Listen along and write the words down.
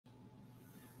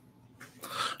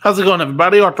How's it going,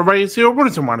 everybody? Arthur Reyes here,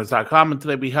 Whiners.com, and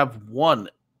today we have one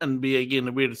NBA game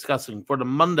that we're discussing for the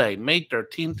Monday, May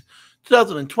 13th,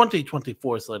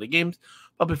 2020-24 slate of games.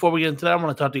 But before we get into that, I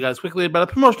want to talk to you guys quickly about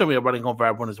a promotion we are running over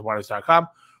at Whiners.com,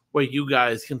 where you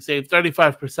guys can save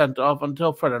 35% off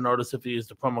until further notice if you use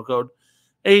the promo code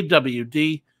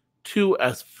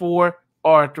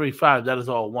AWD2S4R35. That is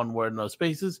all one word, no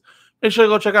spaces. Make sure to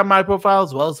go check out my profile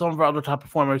as well as some of our other top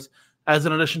performers. As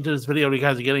in addition to this video, you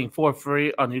guys are getting for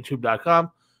free on YouTube.com.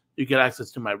 You get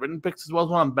access to my written picks as well as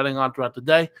what I'm betting on throughout the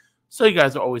day. So you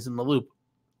guys are always in the loop.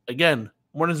 Again,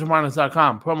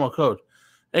 Whiners.com, promo code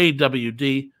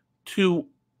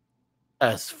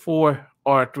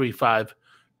AWD2S4R35,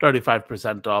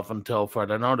 35% off until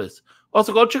further notice.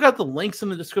 Also, go check out the links in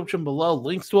the description below.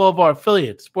 Links to all of our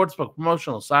affiliate sportsbook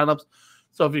promotional signups.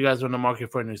 So if you guys are in the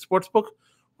market for a new sportsbook,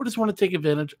 or just want to take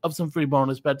advantage of some free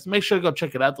bonus bets, make sure to go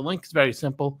check it out. The link is very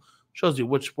simple. Shows you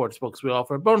which sports books we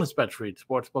offer, bonus bet for each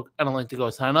sportsbook, and a link to go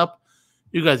sign up.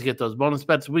 You guys get those bonus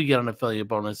bets. We get an affiliate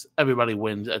bonus. Everybody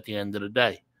wins at the end of the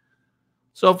day.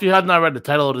 So if you have not read the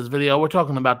title of this video, we're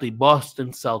talking about the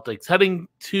Boston Celtics heading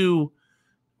to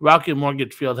Rocket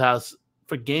Mortgage Fieldhouse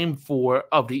for Game 4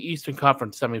 of the Eastern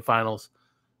Conference Semifinals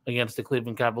against the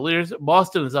Cleveland Cavaliers.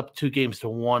 Boston is up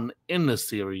 2-1 in this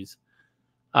series.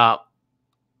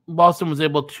 Boston was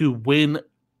able to win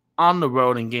on the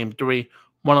road in Game 3,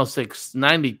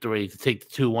 106-93 to take the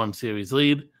 2-1 series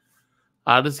lead.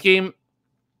 This game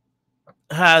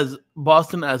has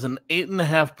Boston as an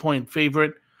 8.5-point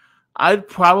favorite. I'd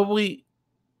probably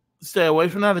stay away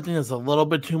from that. I think it's a little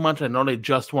bit too much. I know they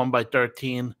just won by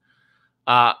 13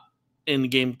 in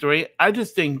Game 3. I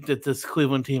just think that this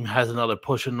Cleveland team has another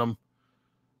push in them.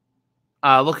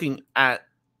 Looking at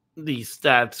the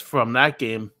stats from that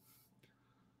game,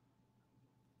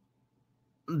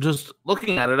 just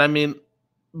looking at it, I mean,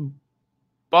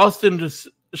 Boston just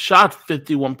shot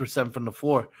 51% from the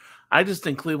floor. I just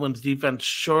think Cleveland's defense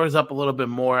shores up a little bit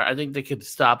more. I think they could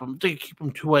stop them. They could keep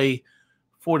them to a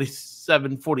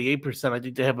 47-48%. I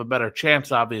think they have a better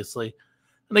chance, obviously.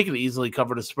 And they could easily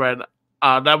cover the spread.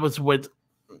 That was with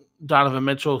Donovan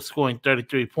Mitchell scoring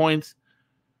 33 points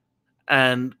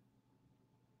and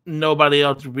nobody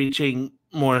else reaching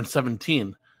more than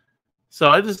 17. So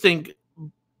I just think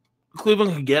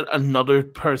Cleveland could get another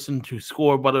person to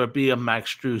score, whether it be a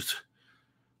Max Strus,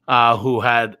 who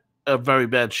had a very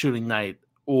bad shooting night,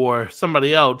 or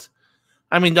somebody else.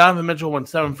 I mean, Donovan Mitchell went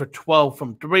 7 for 12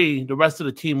 from 3. The rest of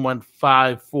the team went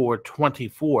 5 for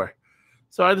 24.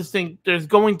 So I just think there's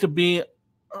going to be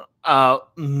a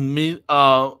meeting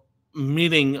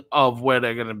of where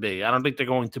they're going to be. I don't think they're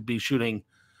going to be shooting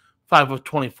 5 of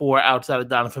 24 outside of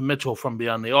Donovan Mitchell from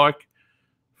beyond the arc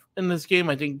in this game.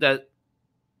 I think that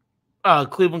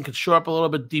Cleveland could shore up a little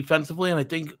bit defensively, and I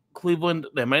think Cleveland,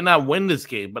 they might not win this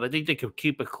game, but I think they could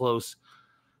keep it close.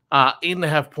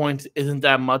 8.5 points isn't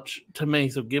that much to me,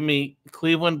 so give me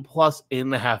Cleveland plus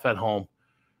 8.5 at home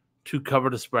to cover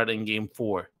the spread in Game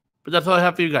 4. But that's all I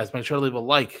have for you guys. Make sure to leave a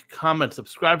like, comment,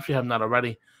 subscribe if you have not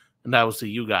already, and I will see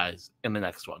you guys in the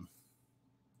next one.